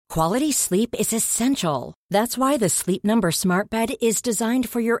Quality sleep is essential. That's why the Sleep Number Smart Bed is designed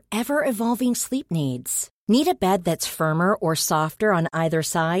for your ever-evolving sleep needs. Need a bed that's firmer or softer on either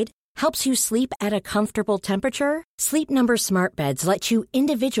side? Helps you sleep at a comfortable temperature? Sleep Number Smart Beds let you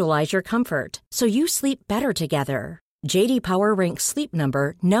individualize your comfort, so you sleep better together. J.D. Power ranks Sleep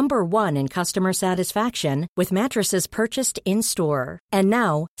Number number 1 in customer satisfaction with mattresses purchased in-store. And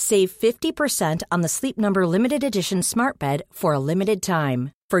now, save 50% on the Sleep Number Limited Edition Smart Bed for a limited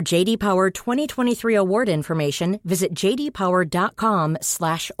time. For J.D. Power 2023 award information, visit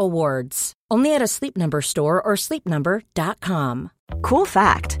jdpower.com/awards. Only at a Sleep Number store or sleepnumber.com. Cool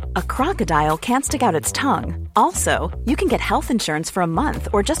fact, a crocodile can't stick out its tongue. Also, you can get health insurance for a month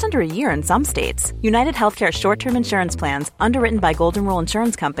or just under a year in some states. United Healthcare short-term insurance plans, underwritten by Golden Rule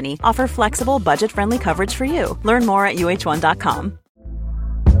Insurance Company, offer flexible, budget-friendly coverage for you. Learn more at uh1.com.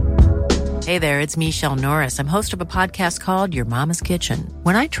 Hey there, it's Michelle Norris. I'm host of a podcast called Your Mama's Kitchen.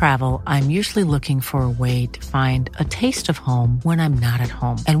 When I travel, I'm usually looking for a way to find a taste of home when I'm not at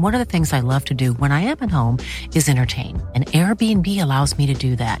home. And one of the things I love to do when I am at home is entertain. And Airbnb allows me to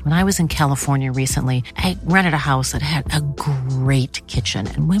do that. When I was in California recently, I rented a house that had a great kitchen.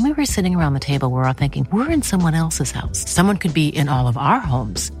 And when we were sitting around the table, we were all thinking, we're in someone else's house. Someone could be in all of our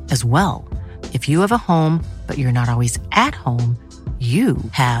homes as well. If you have a home, but you're not always at home, you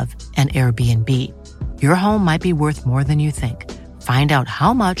have an Airbnb. Your home might be worth more than you think. Find out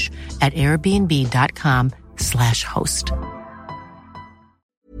how much at airbnb.com/host.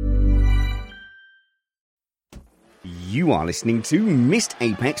 You are listening to Missed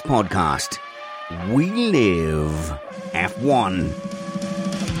Apex Podcast. We live F1.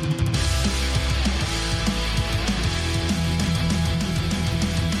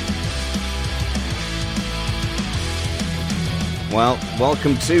 Well,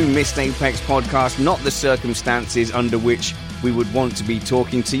 welcome to Missed Apex Podcast. Not the circumstances under which we would want to be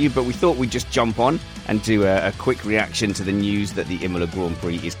talking to you, but we thought we'd just jump on and do a quick reaction to the news that the Imola Grand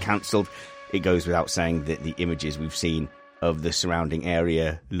Prix is cancelled. It goes without saying that the images we've seen of the surrounding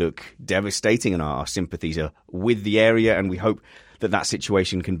area look devastating, and our sympathies are with the area, and we hope that that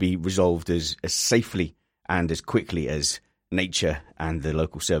situation can be resolved as safely and as quickly as nature and the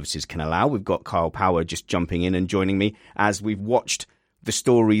local services can allow. We've got Kyle Power just jumping in and joining me as we've watched the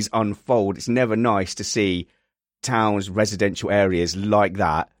stories unfold. It's never nice to see towns, residential areas like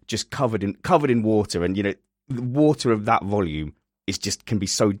that just covered in water, and the water of that volume can be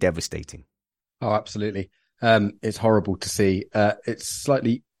so devastating. Oh, absolutely. It's horrible to see. It's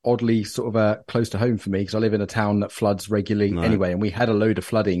slightly oddly sort of close to home for me because I live in a town that floods regularly anyway, and we had a load of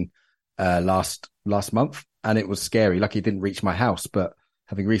flooding last month. And it was scary. Lucky it didn't reach my house, but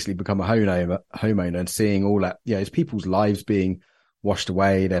having recently become a homeowner and seeing all that, it's people's lives being washed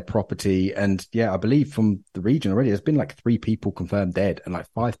away, their property. And I believe from the region already, there's been like 3 people confirmed dead and like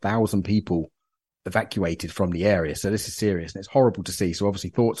 5,000 people evacuated from the area. So this is serious and it's horrible to see. So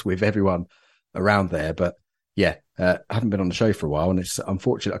obviously thoughts with everyone around there. But I haven't been on the show for a while, and it's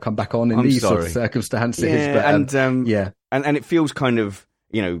unfortunate I come back on in these sort of circumstances. And it feels kind of,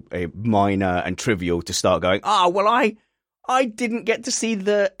 a minor and trivial to start going, I didn't get to see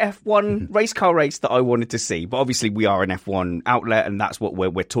the F1 race car race that I wanted to see. But obviously we are an F1 outlet, and that's what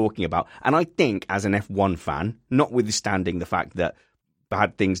we're talking about. And I think as an F1 fan, notwithstanding the fact that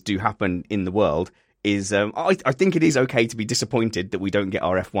bad things do happen in the world, I think it is okay to be disappointed that we don't get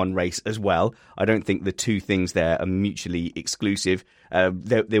our F1 race as well. I don't think the two things there are mutually exclusive.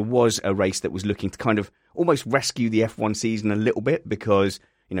 There was a race that was looking to kind of almost rescue the F1 season a little bit because,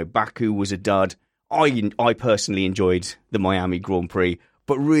 Baku was a dud. I personally enjoyed the Miami Grand Prix,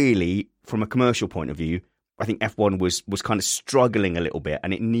 but really, from a commercial point of view, I think F1 was kind of struggling a little bit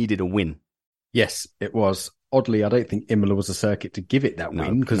and it needed a win. Yes, it was. Oddly, I don't think Imola was a circuit to give it that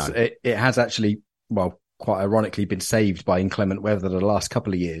win because it has actually, quite ironically, been saved by inclement weather the last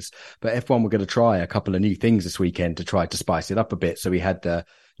couple of years. But F1 were going to try a couple of new things this weekend to try to spice it up a bit. So we had the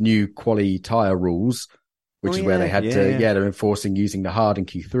new quali tyre rules, which is where they had they're enforcing using the hard in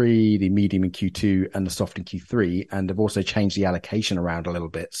Q3, the medium in Q2 and the soft in Q3. And they've also changed the allocation around a little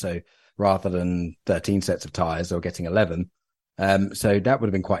bit. So rather than 13 sets of tyres, they're getting 11. So that would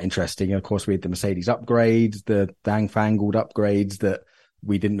have been quite interesting. And of course, we had the Mercedes upgrades, the fangled upgrades that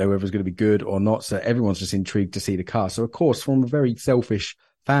we didn't know whether it was going to be good or not. So everyone's just intrigued to see the car. So of course, from a very selfish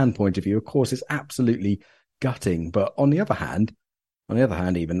fan point of view, of course, it's absolutely gutting. But on the other hand,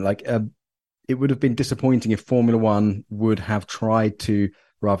 even it would have been disappointing if Formula One would have tried to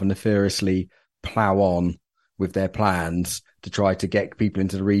rather nefariously plough on with their plans to try to get people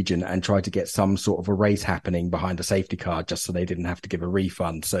into the region and try to get some sort of a race happening behind a safety car just so they didn't have to give a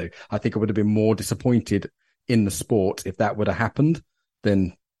refund. So I think I would have been more disappointed in the sport if that would have happened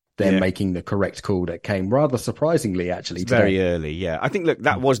than them making the correct call that came rather surprisingly, actually. Very early, yeah. I think, look,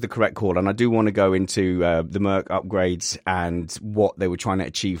 that was the correct call, and I do want to go into the Merc upgrades and what they were trying to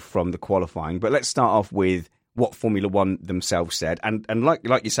achieve from the qualifying. But let's start off with what Formula One themselves said. And like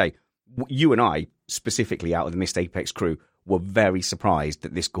you say, you and I, specifically out of the Missed Apex crew, were very surprised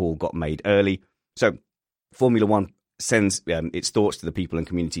that this call got made early. So Formula One sends its thoughts to the people and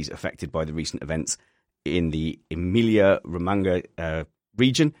communities affected by the recent events in the Emilia-Romagna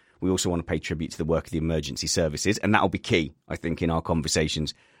region. We also want to pay tribute to the work of the emergency services, and that'll be key, I think, in our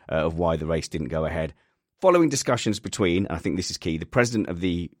conversations of why the race didn't go ahead. Following discussions between, and I think this is key, the president of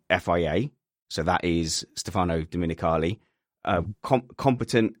the FIA, so that is Stefano Domenicali,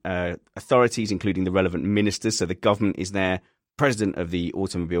 competent authorities, including the relevant ministers, so the government is there, president of the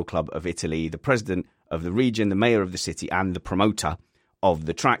Automobile Club of Italy, the president of the region, the mayor of the city, and the promoter of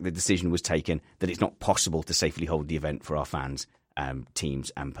the track. The decision was taken that it's not possible to safely hold the event for our fans,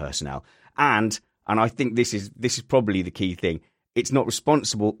 teams and personnel. And I think this is probably the key thing. It's not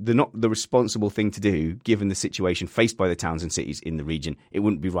responsible. They're not the responsible thing to do, given the situation faced by the towns and cities in the region. It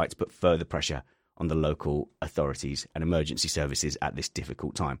wouldn't be right to put further pressure on the local authorities and emergency services at this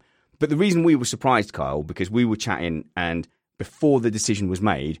difficult time. But the reason we were surprised, Kyle, because we were chatting, and before the decision was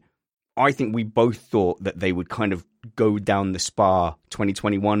made, I think we both thought that they would kind of go down the Spa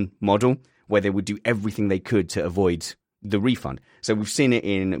 2021 model, where they would do everything they could to avoid the refund. So we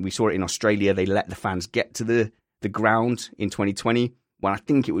saw it in Australia. They let the fans get to the ground in 2020, when I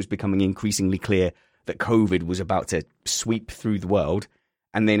think it was becoming increasingly clear that COVID was about to sweep through the world.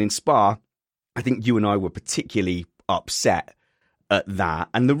 And then in Spa, I think you and I were particularly upset at that.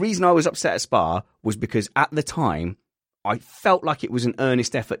 And the reason I was upset at Spa was because at the time, I felt like it was an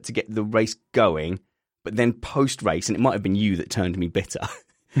earnest effort to get the race going, but then post-race, and it might have been you that turned me bitter,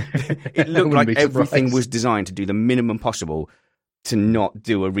 it looked like everything was designed to do the minimum possible to not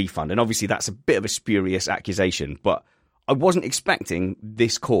do a refund. And obviously that's a bit of a spurious accusation, but I wasn't expecting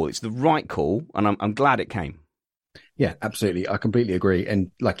this call. It's the right call, and I'm glad it came. Yeah, absolutely. I completely agree.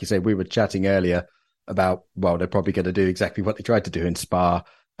 And like you say, we were chatting earlier about, well, they're probably going to do exactly what they tried to do in Spa.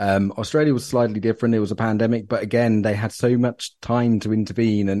 Australia was slightly different. It was a pandemic, but again, they had so much time to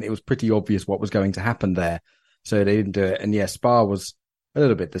intervene, and it was pretty obvious what was going to happen there. So they didn't do it. And yeah, Spa was a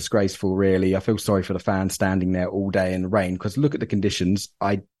little bit disgraceful, really. I feel sorry for the fans standing there all day in the rain, because look at the conditions.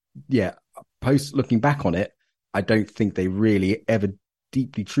 Looking back on it, I don't think they really ever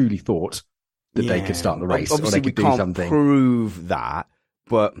deeply, truly thought that they could start the race, obviously, or they could we do can't something. Prove that,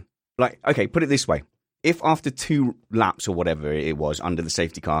 but okay, put it this way. If after 2 laps or whatever it was under the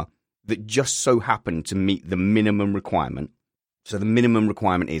safety car that just so happened to meet the minimum requirement, so the minimum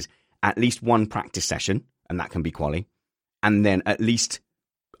requirement is at least 1 practice session, and that can be quali, and then at least,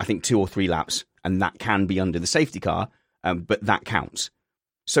 I think, 2 or 3 laps, and that can be under the safety car, but that counts.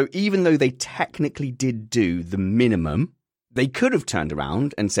 So even though they technically did do the minimum, they could have turned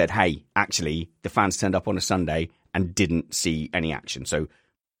around and said, hey, actually, the fans turned up on a Sunday and didn't see any action. So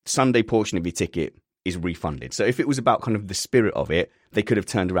Sunday portion of your ticket is refunded. So if it was about kind of the spirit of it, they could have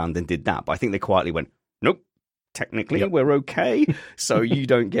turned around and did that. But I think they quietly went, nope, technically we're okay. So you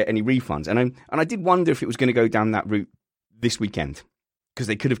don't get any refunds. And I did wonder if it was going to go down that route this weekend, because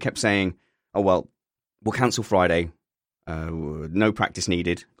they could have kept saying, oh, well, we'll cancel Friday. No practice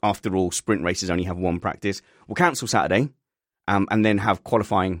needed. After all, sprint races only have 1 practice. We'll cancel Saturday. And then have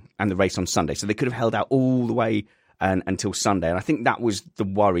qualifying and the race on Sunday. So they could have held out all the way until Sunday. And I think that was the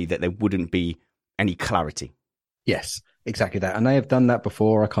worry, that there wouldn't be any clarity. Yes, exactly that. And they have done that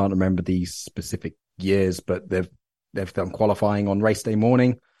before. I can't remember these specific years, but they've done qualifying on race day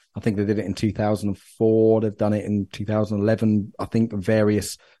morning. I think they did it in 2004. They've done it in 2011. I think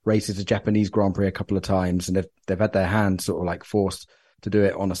various races, the Japanese Grand Prix a couple of times, and they've had their hands sort of like forced to do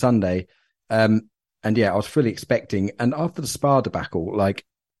it on a Sunday. And yeah, I was fully expecting, and after the Spa debacle, like,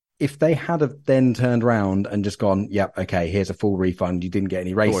 if they had have then turned around and just gone, yep, okay, here's a full refund, you didn't get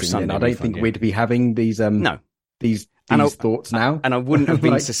any racing, then I don't think we'd be having these these thoughts now. And I wouldn't have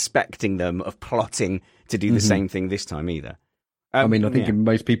been suspecting them of plotting to do the same thing this time either. I mean, I think in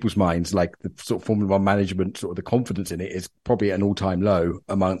most people's minds, like, the sort of Formula One management, sort of the confidence in it is probably at an all-time low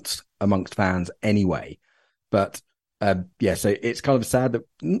amongst fans anyway. But so it's kind of sad that,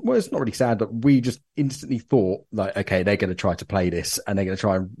 well, it's not really sad, but we just instantly thought, like, okay, they're going to try to play this and they're going to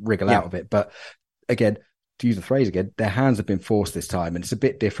try and wriggle out of it. But again, to use the phrase again, their hands have been forced this time, and it's a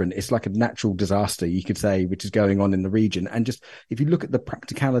bit different. It's like a natural disaster, you could say, which is going on in the region. And just, if you look at the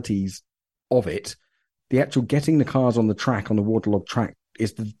practicalities of it, the actual getting the cars on the track, on the waterlogged track,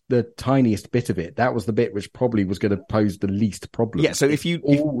 is the tiniest bit of it. That was the bit which probably was going to pose the least problem. Yeah, so if you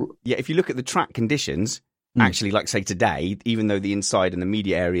look at the track conditions, actually, like say today, even though the inside and the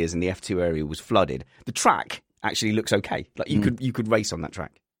media areas and the F2 area was flooded, the track actually looks okay. Like you could race on that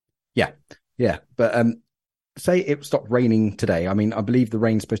track. Yeah. But say it stopped raining today. I mean, I believe the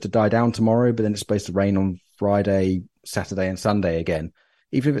rain's supposed to die down tomorrow, but then it's supposed to rain on Friday, Saturday and Sunday again.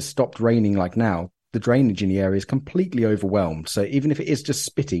 Even if it stopped raining like now, the drainage in the area is completely overwhelmed. So even if it is just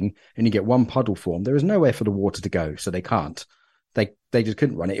spitting and you get one puddle formed, there is nowhere for the water to go. So they can't. They just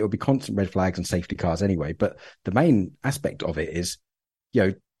couldn't run it. It would be constant red flags and safety cars anyway. But the main aspect of it is,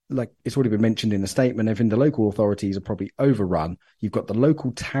 like it's already been mentioned in the statement, I think the local authorities are probably overrun. You've got the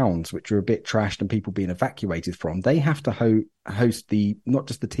local towns, which are a bit trashed and people being evacuated from. They have to host not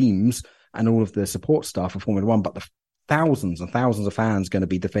just the teams and all of the support staff of Formula One, but the thousands and thousands of fans going to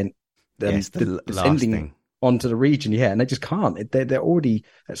be descending onto the region. Yeah, and they just can't. They're already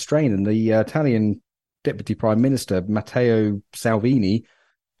at strain. And the Italian Deputy Prime Minister, Matteo Salvini,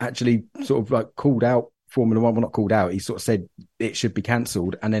 actually sort of like called out Formula One. Well, not called out. He sort of said it should be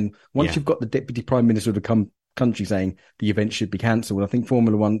cancelled. And then once you've got the Deputy Prime Minister of the country saying the event should be cancelled, I think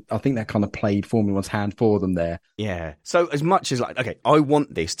that kind of played Formula One's hand for them there. Yeah. So as much as I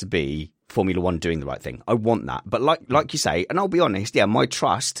want this to be Formula One doing the right thing. I want that. But like you say, and I'll be honest, my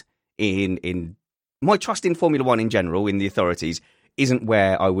trust in Formula One in general, in the authorities, isn't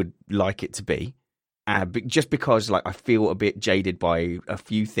where I would like it to be. But just because I feel a bit jaded by a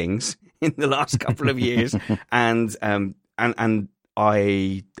few things in the last couple of years, and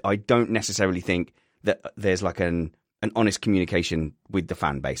I don't necessarily think that there's an honest communication with the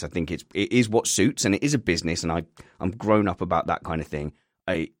fan base. I think it is what suits, and it is a business, and I'm grown up about that kind of thing.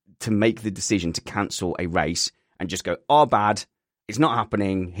 To make the decision to cancel a race and just go, bad, it's not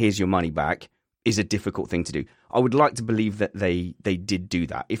happening, here's your money back, is a difficult thing to do. I would like to believe that they did do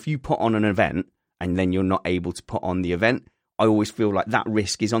that. If you put on an event and then you're not able to put on the event, I always feel like that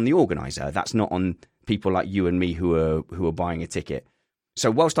risk is on the organizer. That's not on people like you and me who are buying a ticket.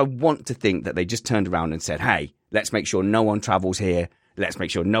 So whilst I want to think that they just turned around and said, hey, let's make sure no one travels here, let's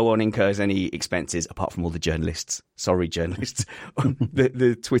make sure no one incurs any expenses, apart from all the journalists. Sorry, journalists.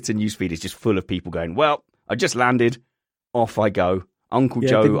 the Twitter newsfeed is just full of people going, well, I just landed, off I go. Uncle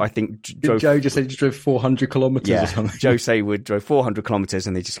Joe, I think, drove... Joe just said he drove 400 kilometres or something. Joe Saywood drove 400 kilometres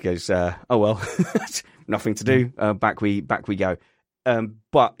and he just goes, oh, well, nothing to do. Back we go.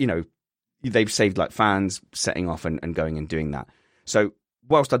 But, they've saved fans setting off and going and doing that. So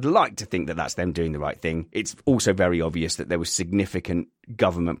whilst I'd like to think that that's them doing the right thing, it's also very obvious that there was significant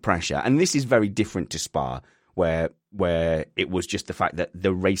government pressure. And this is very different to Spa, where it was just the fact that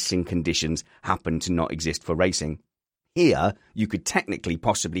the racing conditions happened to not exist for racing. Here, you could technically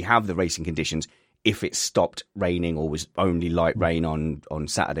possibly have the racing conditions if it stopped raining or was only light rain on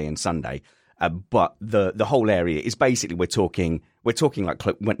Saturday and Sunday. But the whole area is basically we're talking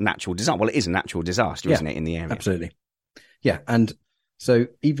like natural disaster. Well, it is a natural disaster, isn't it, in the area? Absolutely. Yeah, and so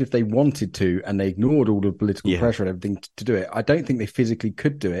even if they wanted to and they ignored all the political pressure and everything to do it, I don't think they physically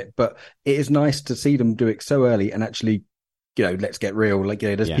could do it. But it is nice to see them do it so early and actually, let's get real.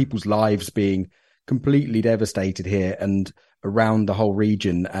 There's people's lives being completely devastated here and around the whole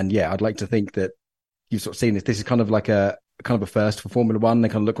region. And I'd like to think that you've sort of seen this. This is kind of like a first for Formula One. They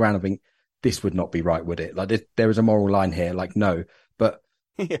kind of look around and think, this would not be right, would it? There is a moral line here. No, but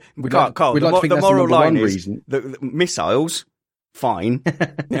we'd like to think the moral line is the missiles, fine.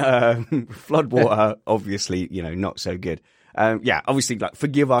 Floodwater, obviously, not so good. Obviously,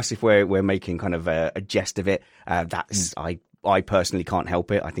 forgive us if we're making kind of a jest of it. That's I personally can't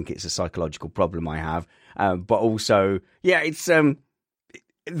help it. I think it's a psychological problem I have. But also, it's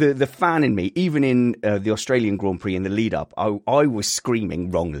the fan in me. Even in the Australian Grand Prix in the lead up, I was screaming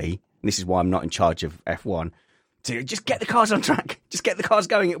wrongly. This is why I'm not in charge of F1. To just get the cars on track, just get the cars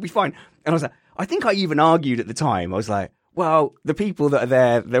going, it'll be fine. And I was like, I think I even argued at the time. I was like, well, the people that are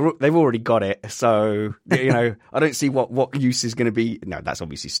there, they've already got it. So, I don't see what use is going to be. No, that's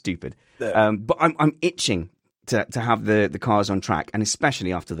obviously stupid. But I'm itching to have the cars on track. And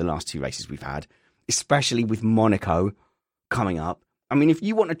especially after the last two races we've had, especially with Monaco coming up. I mean, if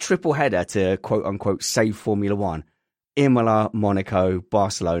you want a triple header to quote unquote save Formula One, Imola, Monaco,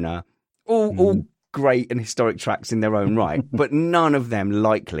 Barcelona, all great and historic tracks in their own right, but none of them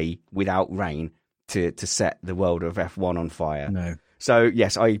likely without rain to set the world of F1 on fire. No. So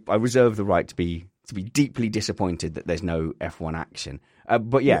yes, I reserve the right to be deeply disappointed that there's no F1 action.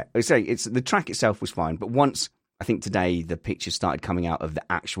 But I say it's the track itself was fine, but once I think today the pictures started coming out of the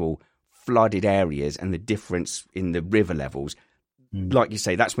actual flooded areas and the difference in the river levels, like you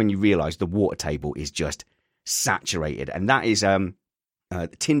say, that's when you realise the water table is just saturated, and that is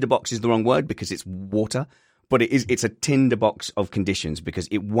tinderbox is the wrong word because it's water, but it's a tinderbox of conditions because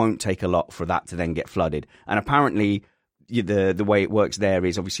it won't take a lot for that to then get flooded. And apparently, the way it works there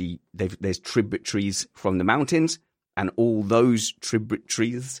is obviously there's tributaries from the mountains, and all those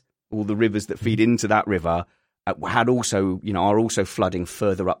tributaries, all the rivers that feed into that river, are also flooding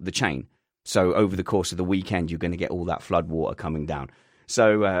further up the chain. So over the course of the weekend, you're going to get all that flood water coming down.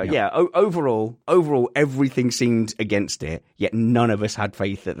 So overall, everything seemed against it. Yet none of us had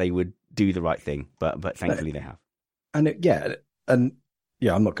faith that they would do the right thing. But thankfully they have.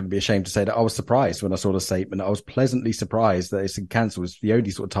 I'm not going to be ashamed to say that I was surprised when I saw the statement. I was pleasantly surprised that it's cancelled. It's the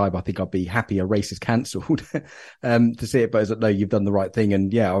only sort of time I think I'd be happy a race is cancelled to see it. But it's like, no, you've done the right thing.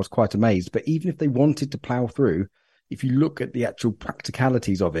 And I was quite amazed. But even if they wanted to plough through, if you look at the actual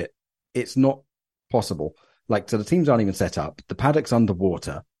practicalities of it, it's not possible. So the teams aren't even set up. The paddock's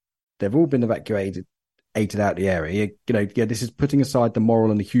underwater. They've all been evacuated out the area. This is putting aside the moral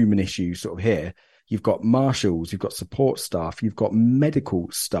and the human issue sort of here. You've got marshals, you've got support staff, you've got medical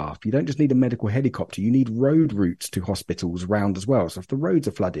staff. You don't just need a medical helicopter. You need road routes to hospitals around as well. So if the roads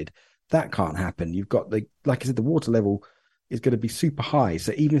are flooded, that can't happen. You've got like I said, the water level is going to be super high.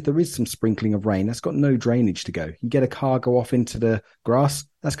 So even if there is some sprinkling of rain, that's got no drainage to go. You get a car go off into the grass,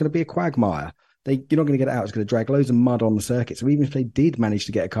 that's going to be a quagmire. You're not going to get it out. It's going to drag loads of mud on the circuit. So even if they did manage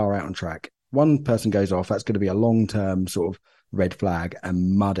to get a car out on track, one person goes off, that's going to be a long-term sort of red flag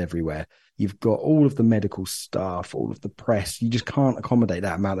and mud everywhere. You've got all of the medical staff, all of the press. You just can't accommodate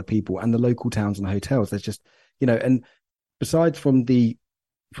that amount of people, and the local towns and the hotels. There's just, and besides from the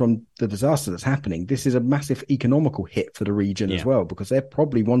disaster that's happening, this is a massive economical hit for the region as well, because they're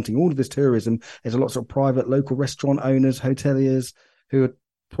probably wanting all of this tourism. There's lots of private local restaurant owners, hoteliers who are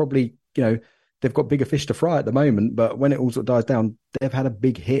probably, they've got bigger fish to fry at the moment, but when it all sort of dies down, they've had a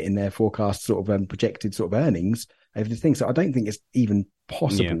big hit in their forecast sort of projected sort of earnings over the thing. So I don't think it's even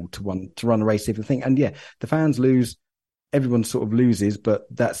possible to run a race if the thing. And the fans lose, everyone sort of loses, but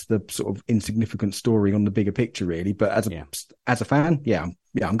that's the sort of insignificant story on the bigger picture, really. But as a fan,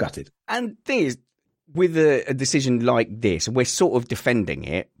 I'm gutted. And the thing is, with a decision like this, we're sort of defending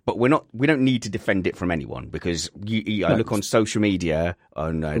it, but we don't need to defend it from anyone, because I look on social media,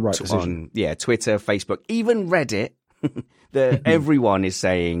 on Twitter, Facebook, even Reddit, everyone is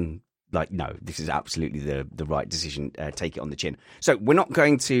saying, no, this is absolutely the right decision. Take it on the chin. So we're not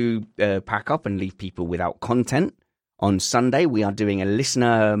going to pack up and leave people without content. On Sunday, we are doing a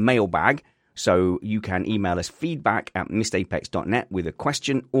listener mailbag. So you can email us feedback@missedapex.net with a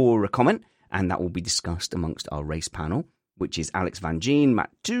question or a comment, and that will be discussed amongst our race panel, which is Alex Van Gien, Matt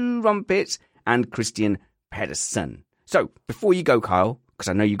Two Rumpets, and Christian Pedersen. So before you go, Kyle, because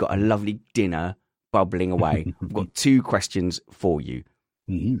I know you've got a lovely dinner bubbling away, I've got two questions for you.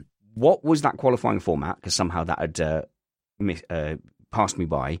 Mm-hmm. What was that qualifying format? Because somehow that had passed me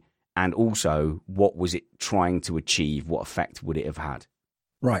by. And also, what was it trying to achieve? What effect would it have had?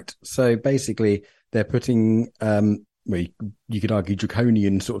 Right. So basically, they're putting, you could argue,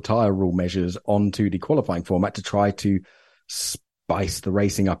 draconian sort of tyre rule measures onto the qualifying format to try to spice the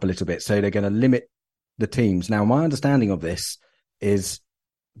racing up a little bit. So they're going to limit the teams. Now, my understanding of this is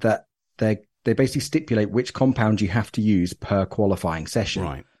that they basically stipulate which compound you have to use per qualifying session.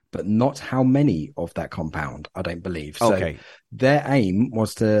 Right. But not how many of that compound, I don't believe. So okay. Their aim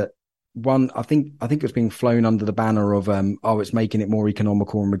was to, I think it was being flown under the banner of, it's making it more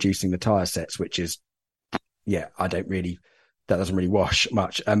economical and reducing the tyre sets, which is, that doesn't really wash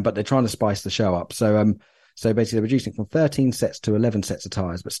much. But they're trying to spice the show up. So basically they're reducing from 13 sets to 11 sets of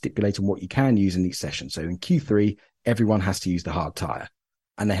tyres, but stipulating what you can use in each session. So in Q3, everyone has to use the hard tyre,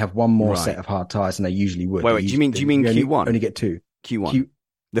 and they have one more set of hard tyres than they usually would. Wait, do you mean Q1? Only get two. Q1.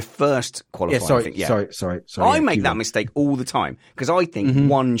 The first qualifying. Sorry. I make that mistake all the time, because I think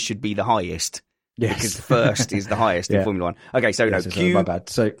one should be the highest. Yes. Because the first is the highest in Formula One. Okay, so my bad.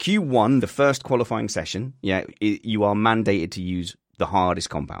 So Q1, the first qualifying session, you are mandated to use the hardest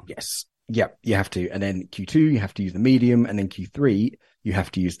compound. Yes. Yeah, you have to. And then Q2, you have to use the medium. And then Q3, you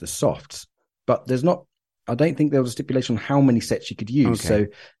have to use the softs. But I don't think there was a stipulation on how many sets you could use.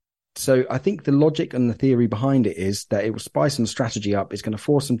 Okay. So I think the logic and the theory behind it is that it will spice the strategy up. It's going to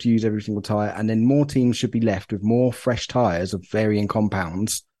force them to use every single tyre, and then more teams should be left with more fresh tyres of varying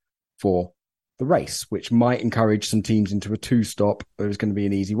compounds for the race, which might encourage some teams into a two-stop, or it's going to be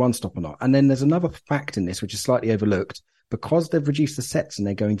an easy one-stop or not. And then there's another fact in this, which is slightly overlooked. Because they've reduced the sets and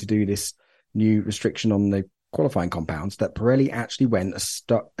they're going to do this new restriction on the qualifying compounds, that Pirelli actually went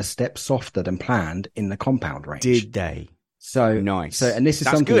a step softer than planned in the compound range. Did they? So nice. So, and this is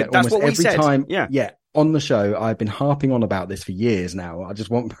That's something good. that almost every time, yeah, on the show, I've been harping on about this for years now. I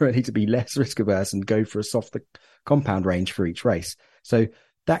just want Pirelli to be less risk averse and go for a softer compound range for each race. So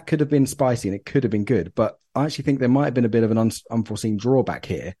that could have been spicy and it could have been good. But I actually think there might have been a bit of an unforeseen drawback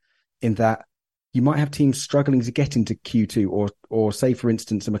here in that you might have teams struggling to get into Q2 or say, for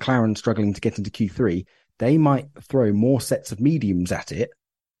instance, a McLaren struggling to get into Q3. They might throw more sets of mediums at it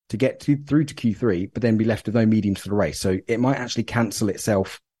to get through to Q3, but then be left with no mediums for the race. So it might actually cancel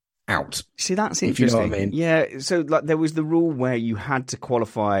itself out. See, that's interesting. You know what I mean? Yeah. So like there was the rule where you had to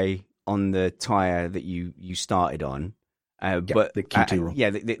qualify on the tyre that you started on. But the Q2 rule. Yeah,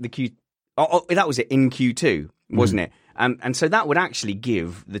 the Q. That was it in Q2, wasn't it? And so that would actually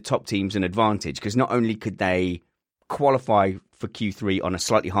give the top teams an advantage because not only could they qualify for Q3 on a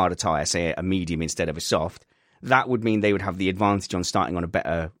slightly harder tyre, say a medium instead of a soft, that would mean they would have the advantage on starting on a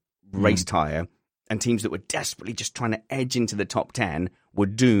better race tyre. And teams that were desperately just trying to edge into the top 10 were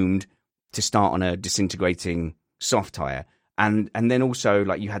doomed to start on a disintegrating soft tyre. And then also,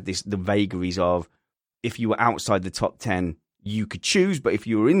 like, you had the vagaries of if you were outside the top 10, you could choose, but if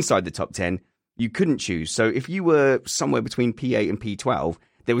you were inside the top 10, you couldn't choose. So if you were somewhere between P8 and P12,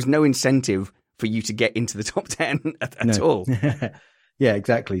 there was no incentive for you to get into the top 10 at all. Yeah,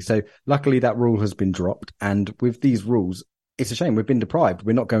 exactly. So luckily that rule has been dropped. And with these rules, it's a shame we've been deprived.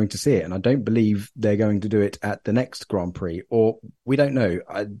 We're not going to see it. And I don't believe they're going to do it at the next Grand Prix, or we don't know.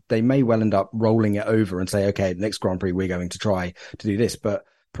 They may well end up rolling it over and say, okay, the next Grand Prix, we're going to try to do this. But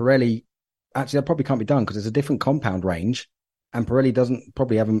Pirelli, actually, that probably can't be done because it's a different compound range and Pirelli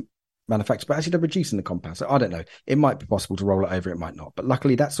probably haven't manufactured, but actually they're reducing the compound. So I don't know. It might be possible to roll it over. It might not. But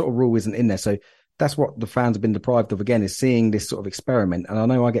luckily that sort of rule isn't in there. So that's what the fans have been deprived of again, is seeing this sort of experiment. And I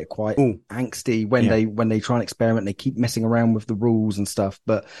know I get quite angsty when they try and experiment and they keep messing around with the rules and stuff.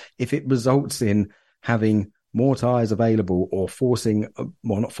 But if it results in having more tyres available or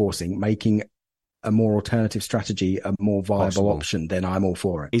making a more alternative strategy a more viable option, then I'm all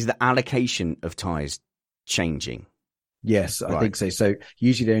for it. Is the allocation of tyres changing? Yes, I think so. So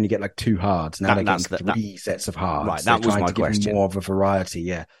usually they only get like 2 hards. Now they're getting 3 sets of hards. Right, that was my question. Give more of a variety,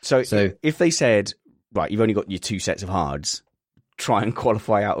 yeah. So if they said, right, you've only got your 2 sets of hards, try and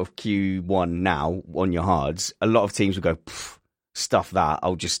qualify out of Q1 now on your hards, a lot of teams would go, stuff that,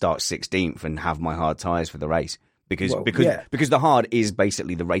 I'll just start 16th and have my hard tyres for the race. Because the hard is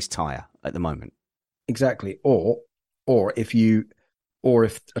basically the race tyre at the moment. Exactly. Or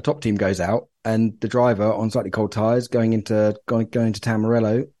if a top team goes out and the driver on slightly cold tyres going into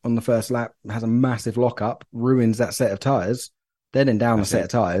Tamarello on the first lap has a massive lockup, ruins that set of tyres, they're then down a set of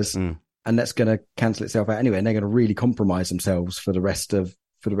tyres, and that's going to cancel itself out anyway. And they're going to really compromise themselves for the rest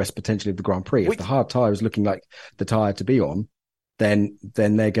potentially of the Grand Prix. If the hard tyre is looking like the tyre to be on, then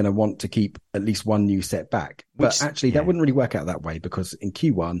they're going to want to keep at least one new set back. But actually, that wouldn't really work out that way because in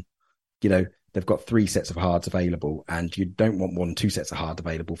Q1, they've got 3 sets of hards available and you don't want more than 2 sets of hard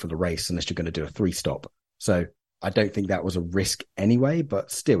available for the race unless you're going to do a 3-stop. So I don't think that was a risk anyway,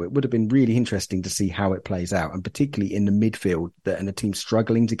 but still it would have been really interesting to see how it plays out. And particularly in the midfield and the team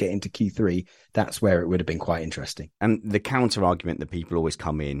struggling to get into Q3, that's where it would have been quite interesting. And the counter argument that people always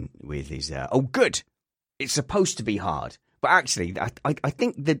come in with is, good, it's supposed to be hard. But actually, I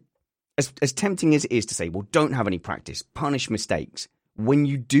think that as tempting as it is to say, well, don't have any practice, punish mistakes. When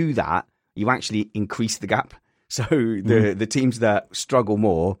you do that, you actually increase the gap. So the teams that struggle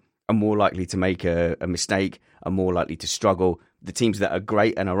more are more likely to make a mistake, are more likely to struggle. The teams that are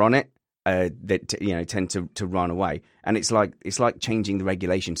great and are on it, tend to run away. And it's like changing the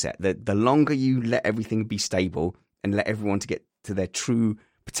regulation set. The longer you let everything be stable and let everyone to get to their true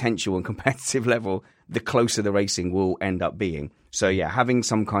potential and competitive level, the closer the racing will end up being. So yeah, having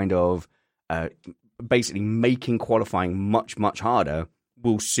some kind of basically making qualifying much, much harder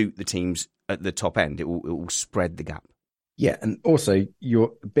will suit the teams at the top end. It will spread the gap. Yeah, and also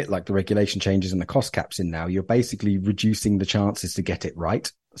you're a bit like the regulation changes and the cost caps in now. You're basically reducing the chances to get it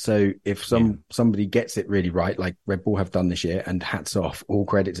right. So if somebody gets it really right, like Red Bull have done this year, and hats off, all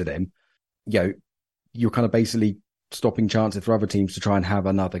credit to them, you're kind of basically stopping chances for other teams to try and have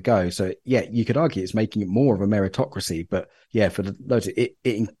another go. So yeah, you could argue it's making it more of a meritocracy, but yeah, for those, it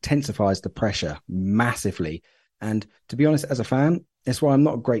intensifies the pressure massively. And to be honest, as a fan, that's why I'm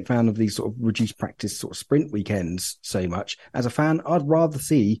not a great fan of these sort of reduced practice sort of sprint weekends so much. As a fan, I'd rather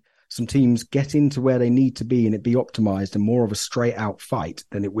see some teams get into where they need to be and it be optimized and more of a straight out fight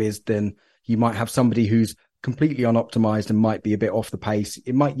than you might have somebody who's completely unoptimized and might be a bit off the pace.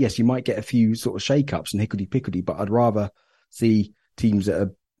 You might get a few sort of shake-ups and hickledy-pickledy, but I'd rather see teams that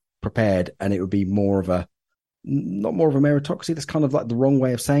are prepared and it would be not more of a meritocracy. That's kind of like the wrong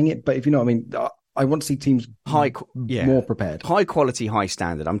way of saying it, but if you know what I mean, I want to see teams more prepared. High quality, high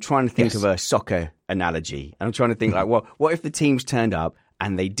standard. I'm trying to think of a soccer analogy. And I'm trying to think what if the teams turned up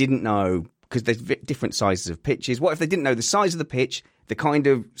and they didn't know, because there's different sizes of pitches. What if they didn't know the size of the pitch, the kind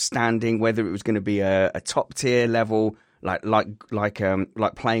of standing, whether it was going to be a top tier level, like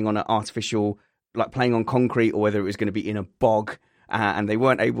playing on an artificial, like playing on concrete, or whether it was going to be in a bog, and they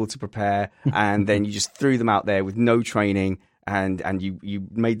weren't able to prepare, and then you just threw them out there with no training, and you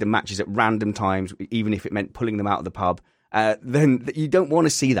made the matches at random times, even if it meant pulling them out of the pub. Then you don't want to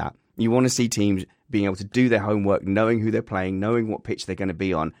see that. You want to see teams being able to do their homework, knowing who they're playing, knowing what pitch they're going to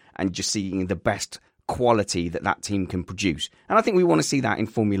be on, and just seeing the best quality that team can produce. And I think we want to see that in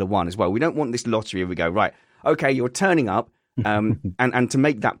Formula One as well. We don't want this lottery where we go, right, okay, you're turning up, and to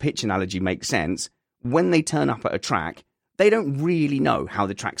make that pitch analogy make sense, when they turn up at a track, they don't really know how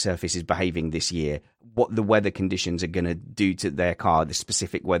the track surface is behaving this year, what the weather conditions are going to do to their car, the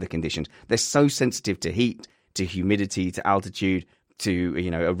specific weather conditions. They're so sensitive to heat, to humidity, to altitude, to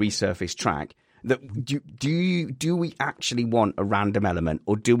a resurfaced track, that do we actually want a random element,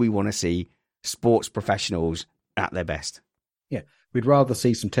 or do we want to see sports professionals at their best? Yeah, we'd rather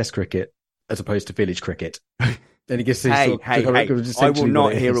see some test cricket as opposed to village cricket. Then it gets hey, I will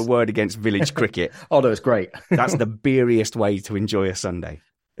not hear a word against village cricket. Oh, no, it's great. That's the beeriest way to enjoy a Sunday.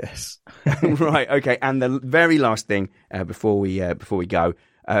 Yes. Right, okay, and the very last thing before we go,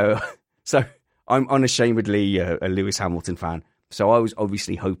 so I'm unashamedly a Lewis Hamilton fan. So I was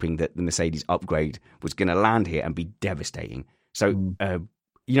obviously hoping that the Mercedes upgrade was going to land here and be devastating. So,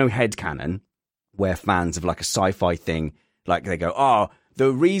 headcanon, where fans of like a sci-fi thing, like they go, oh,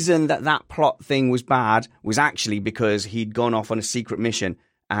 the reason that plot thing was bad was actually because he'd gone off on a secret mission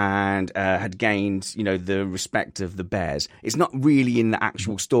and had gained, the respect of the bears. It's not really in the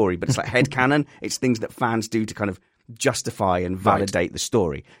actual story, but it's like headcanon. It's things that fans do to kind of justify and validate the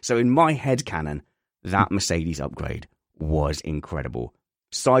story. So in my headcanon, that Mercedes upgrade was incredible.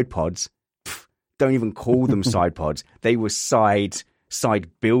 Side pods, don't even call them side pods. They were side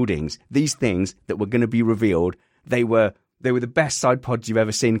buildings. These things that were going to be revealed, they were the best side pods you've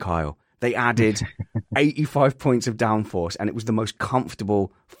ever seen, Kyle. They added 85 points of downforce, and it was the most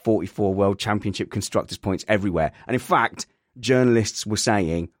comfortable 44 World Championship Constructors points everywhere. And in fact, journalists were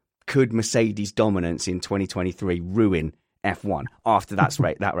saying, could Mercedes dominance in 2023 ruin F1 after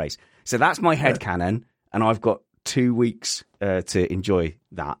that race? So that's my headcanon, and I've got 2 weeks to enjoy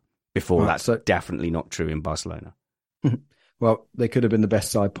that before that's definitely not true in Barcelona. Well, they could have been the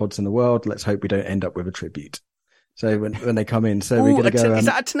best side pods in the world. Let's hope we don't end up with a tribute. So when they come in, we're going to go. Is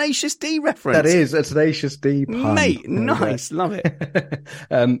that a Tenacious D reference? That is a Tenacious D pun. Mate, nice, love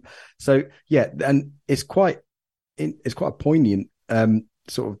it. So yeah, and it's quite a poignant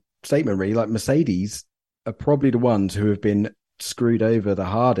sort of statement, really. Like Mercedes are probably the ones who have been screwed over the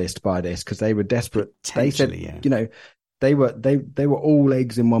hardest by this because they were desperate. They said, they were all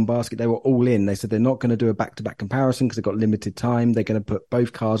eggs in one basket. They were all in. They said they're not going to do a back-to-back comparison because they've got limited time. They're going to put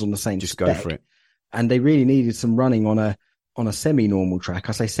both cars on the same spec. Go for it. And they really needed some running on a semi-normal track.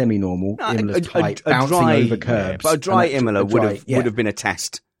 I say semi-normal. Imola's tight, bouncing over curbs. Yeah, but a dry Imola would have been a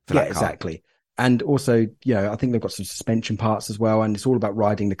test for that car. Exactly. And also, I think they've got some suspension parts as well, and it's all about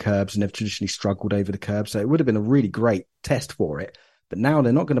riding the curbs, and they've traditionally struggled over the curbs. So it would have been a really great test for it. But now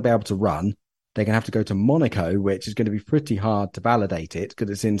they're not going to be able to run. They're going to have to go to Monaco, which is going to be pretty hard to validate it because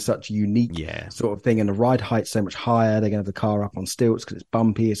it's in such a unique sort of thing. And the ride height's so much higher. They're going to have the car up on stilts because it's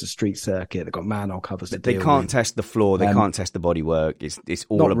bumpy. It's a street circuit. They've got manhole covers. They can't test the floor. They can't test the bodywork. It's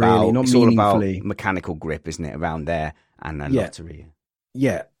all about mechanical grip, isn't it, around there and lottery.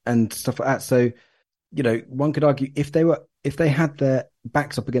 Yeah, and stuff like that. So, one could argue if they had their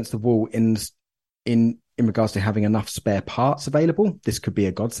backs up against the wall in regards to having enough spare parts available, this could be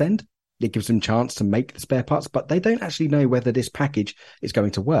a godsend. It gives them a chance to make the spare parts, but they don't actually know whether this package is going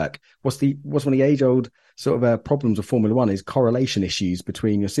to work. What's one of the age-old sort of problems of Formula One is correlation issues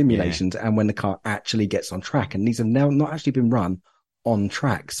between your simulations and when the car actually gets on track. And these have now not actually been run on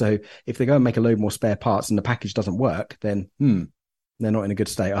track. So if they go and make a load more spare parts and the package doesn't work, then they're not in a good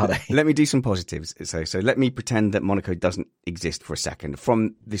state, are they? Let me do some positives. So let me pretend that Monaco doesn't exist for a second.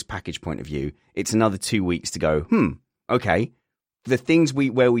 From this package point of view, it's another 2 weeks to go, okay. The things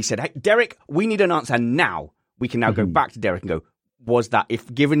where we said, hey, Derek, we need an answer now. We can now go back to Derek and go, was that,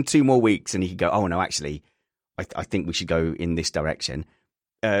 if given 2 more weeks, and he could go, oh no, actually, I think we should go in this direction.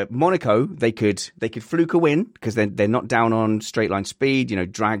 Monaco, they could fluke a win because they're not down on straight line speed.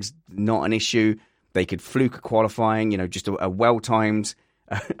 Drag's not an issue. They could fluke a qualifying. Just a well-timed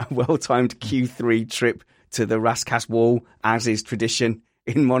Q3 trip to the Rascasse wall, as is tradition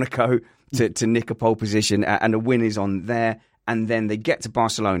in Monaco, to nick a pole position, and a win is on there. And then they get to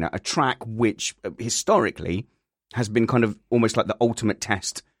Barcelona, a track which historically has been kind of almost like the ultimate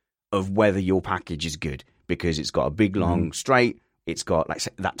test of whether your package is good, because it's got a big long straight. It's got, like,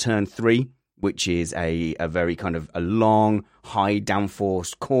 that turn 3 which is a very kind of a long, high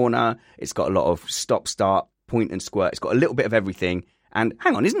downforce corner. It's got a lot of stop-start, point and squirt. It's got a little bit of everything. And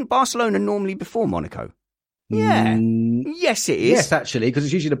hang on, isn't Barcelona normally before Monaco? Yeah. Yes, it is. Yes, actually, because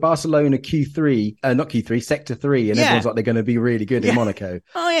it's usually the Barcelona Sector 3, and everyone's like they're going to be really good in Monaco.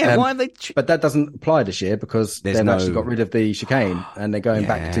 Oh, yeah. Why have they... But that doesn't apply this year because they've actually got rid of the chicane and they're going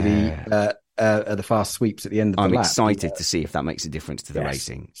back to the fast sweeps at the end of the lap. I'm excited to see if that makes a difference to the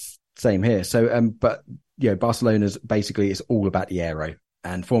racing. Same here. So, but, Barcelona's basically, it's all about the aero,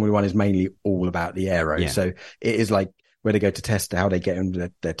 and Formula One is mainly all about the aero. Yeah. So it is like, where they go to test how they get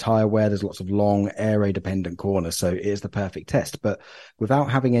into their tyre wear. There's lots of long aero-dependent corners, so it is the perfect test. But without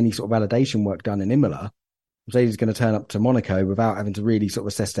having any sort of validation work done in Imola, Mercedes is going to turn up to Monaco without having to really sort of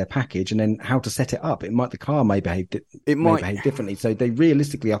assess their package and then how to set it up. The car may behave behave differently. So they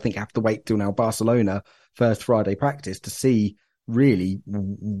realistically, I think, have to wait till now Barcelona first Friday practice to see really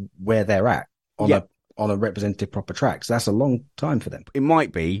where they're at on a representative proper track. So that's a long time for them. It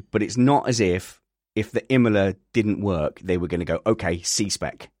might be, but it's not as if the Imola didn't work, they were going to go, okay,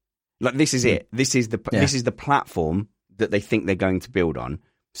 C-spec. Like, this is it. This is the platform that they think they're going to build on.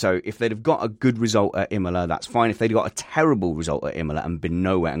 So if they'd have got a good result at Imola, that's fine. If they'd got a terrible result at Imola and been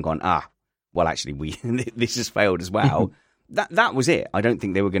nowhere and gone, well, actually, this has failed as well, that was it. I don't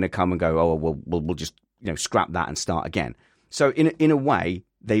think they were going to come and go, oh, well, we'll just scrap that and start again. So in a way,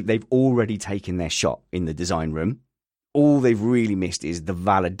 they've already taken their shot in the design room. All they've really missed is the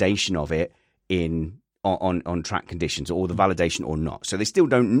validation of it on track conditions, or the validation or not. So they still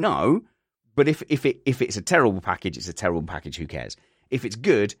don't know, but if it's a terrible package, it's a terrible package, who cares? If it's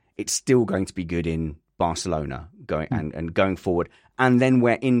good, it's still going to be good in Barcelona and going forward. And then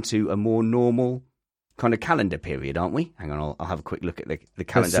we're into a more normal kind of calendar period, aren't we? Hang on, I'll have a quick look at the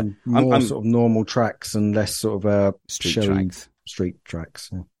calendar. Some more sort of normal tracks and less sort of street tracks.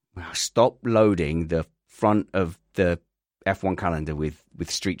 Yeah. Stop loading the front of the F1 calendar with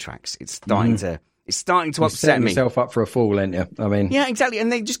street tracks. It's starting to upset me. Yourself up for a fall, ain't you? I mean, yeah, exactly.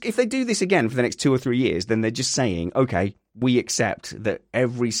 And if they do this again for the next 2 or 3 years, then they're just saying, okay, we accept that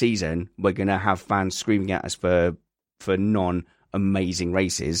every season we're going to have fans screaming at us for non-amazing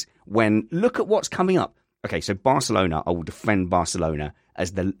races. When look at what's coming up. Okay, so Barcelona, I will defend Barcelona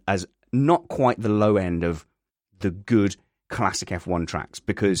as not quite the low end of the good classic F1 tracks,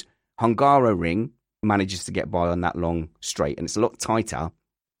 because Hungaroring manages to get by on that long straight, and it's a lot tighter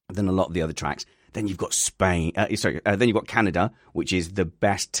than a lot of the other tracks. Then you've got then you've got Canada, which is the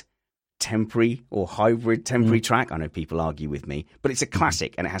best temporary or hybrid temporary track. I know people argue with me, but it's a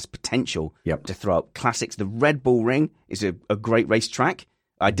classic and it has potential to throw up classics. The Red Bull Ring is a great race track.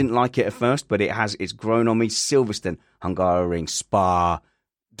 I didn't like it at first, but it's grown on me. Silverstone, Hungaroring, Spa,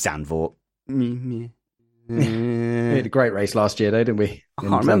 Zandvoort. We had a great race last year, though, didn't we? I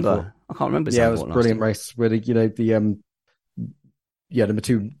can't remember. Yeah, it was a brilliant race where the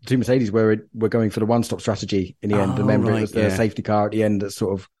two Mercedes were going for the one-stop strategy in the end. Remember, it was the safety car at the end that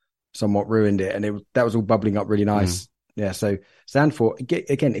sort of somewhat ruined it, and that was all bubbling up really nice. Yeah, so Zandvoort,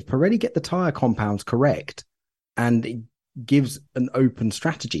 again, if Pirelli get the tyre compounds correct, and it gives an open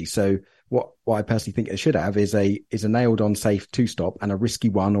strategy. So what I personally think it should have is a nailed-on safe 2-stop and a risky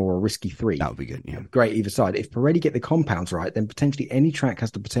 1 or a risky 3. That would be good, yeah. Great either side. If Pirelli get the compounds right, then potentially any track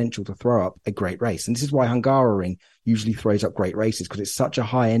has the potential to throw up a great race. And this is why Hungaroring usually throws up great races, because it's such a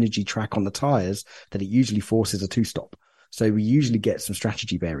high-energy track on the tyres that it usually forces a 2-stop. So we usually get some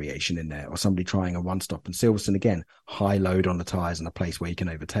strategy variation in there, or somebody trying a 1-stop. And Silverstone, again, high load on the tyres and a place where you can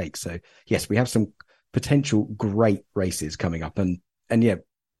overtake. So, yes, we have some potential great races coming up. And yeah,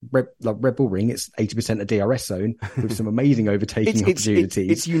 Red Bull Ring, it's 80% a DRS zone with some amazing overtaking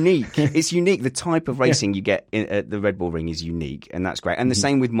opportunities. It's unique. It's unique. The type of racing you get at the Red Bull Ring is unique, and that's great. And the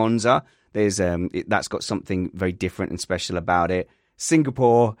same with Monza. There's that's got something very different and special about it.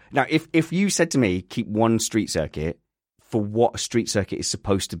 Singapore. Now, if you said to me, keep one street circuit for what a street circuit is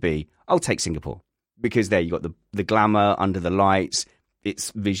supposed to be, I'll take Singapore, because there you got the glamour under the lights.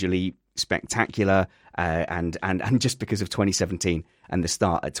 It's visually spectacular, and just because of 2017 and the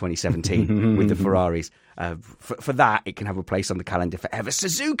start at 2017 with the Ferraris, for that it can have a place on the calendar forever.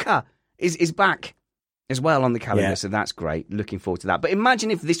 Suzuka is back as well on the calendar, so that's great. Looking forward to that. But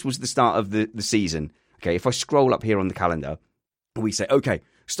imagine if this was the start of the season. Okay, if I scroll up here on the calendar, we say, okay,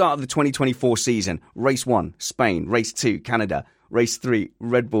 start of the 2024 season, race 1, Spain, race 2, Canada, race 3,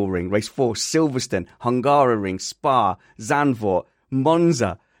 Red Bull Ring, race 4, Silverstone, Hungaroring, Spa, Zandvoort,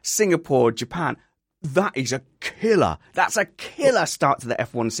 Monza, Singapore, Japan. That is a killer. That's a killer start to the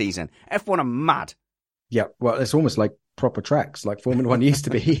F1 season. F1 are mad. Yeah, well, it's almost like proper tracks, like Formula One used to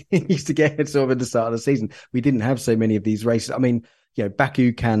be. Used to get sort of at the start of the season. We didn't have so many of these races. I mean,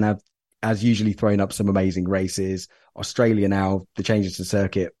 Baku can have has usually thrown up some amazing races. Australia now, the changes to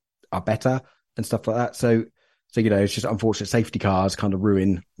circuit are better and stuff like that. So it's just unfortunate safety cars kind of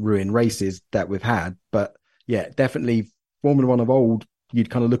ruin races that we've had. But yeah, definitely Formula One of old, you'd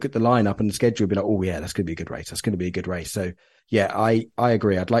kind of look at the lineup and the schedule and be like, oh yeah, that's going to be a good race. That's going to be a good race. So yeah, I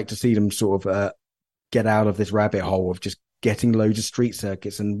agree. I'd like to see them sort of get out of this rabbit hole of just getting loads of street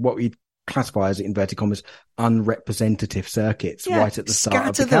circuits and what we classify as, inverted commas, unrepresentative circuits right at the start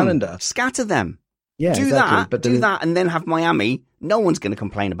of the calendar. Scatter them. Yeah, do exactly. that. Do that, and then have Miami. No one's going to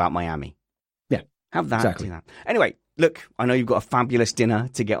complain about Miami. Yeah, have that. Exactly. Do that. Anyway, look, I know you've got a fabulous dinner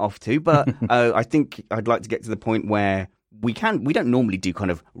to get off to, but I think I'd like to get to the point where we don't normally do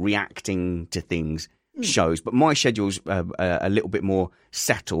kind of reacting to things shows, but my schedule's a little bit more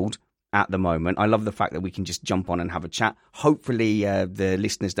settled at the moment. I love the fact that we can just jump on and have a chat. Hopefully the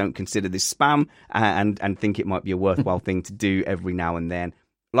listeners don't consider this spam and think it might be a worthwhile thing to do every now and then.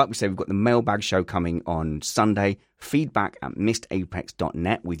 Like we said, we've got the mailbag show coming on Sunday. Feedback at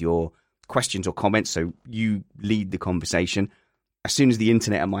missedapex.net with your questions or comments, so you lead the conversation. As soon as the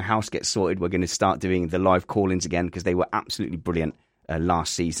internet at my house gets sorted, we're going to start doing the live call-ins again, because they were absolutely brilliant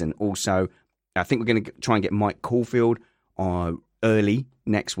last season. Also, I think we're going to try and get Mike Caulfield early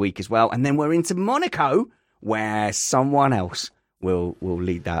next week as well. And then we're into Monaco, where someone else will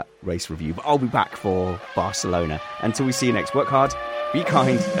lead that race review. But I'll be back for Barcelona. Until we see you next, work hard, be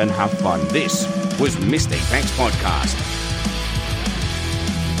kind, and have fun. This was Missed Apex Podcast.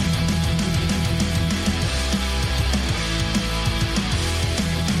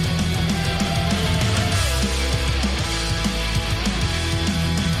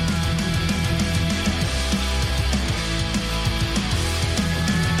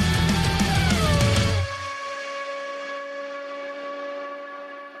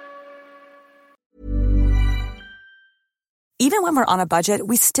 Even when we're on a budget,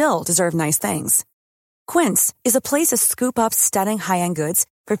 we still deserve nice things. Quince is a place to scoop up stunning high-end goods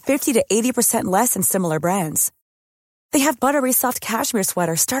for 50 to 80% less than similar brands. They have buttery soft cashmere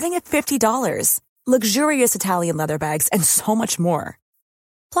sweaters starting at $50, luxurious Italian leather bags, and so much more.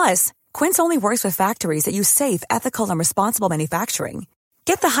 Plus, Quince only works with factories that use safe, ethical, and responsible manufacturing.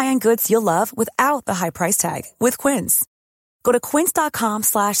 Get the high-end goods you'll love without the high price tag with Quince. Go to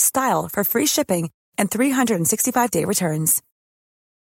quince.com/style for free shipping and 365-day returns.